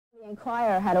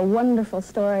Enquirer had a wonderful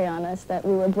story on us that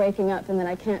we were breaking up and that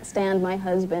I can't stand my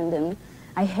husband and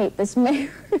I hate this marriage.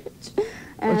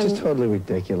 Which is totally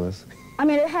ridiculous. I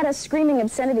mean, it had us screaming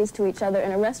obscenities to each other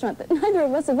in a restaurant that neither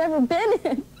of us have ever been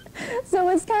in. So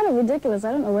it's kind of ridiculous.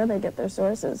 I don't know where they get their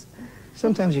sources.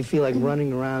 Sometimes you feel like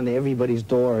running around to everybody's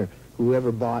door,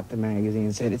 whoever bought the magazine,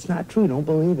 and said, it's not true, don't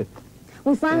believe it.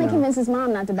 We finally convinced his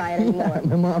mom not to buy it anymore.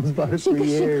 My mom's bought it for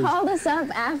years. She called us up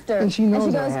after. And she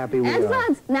knows how happy we are.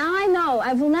 Sons, now I know.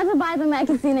 I will never buy the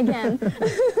magazine again.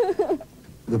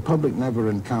 The public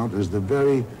never encounters the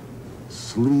very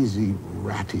sleazy,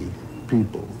 ratty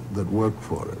people that work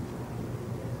for it.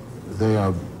 They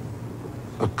are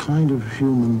a kind of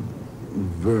human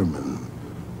vermin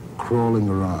crawling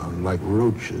around like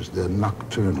roaches. They're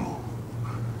nocturnal,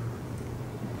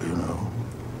 you know.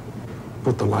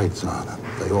 Put the lights on and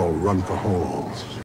they all run for holes.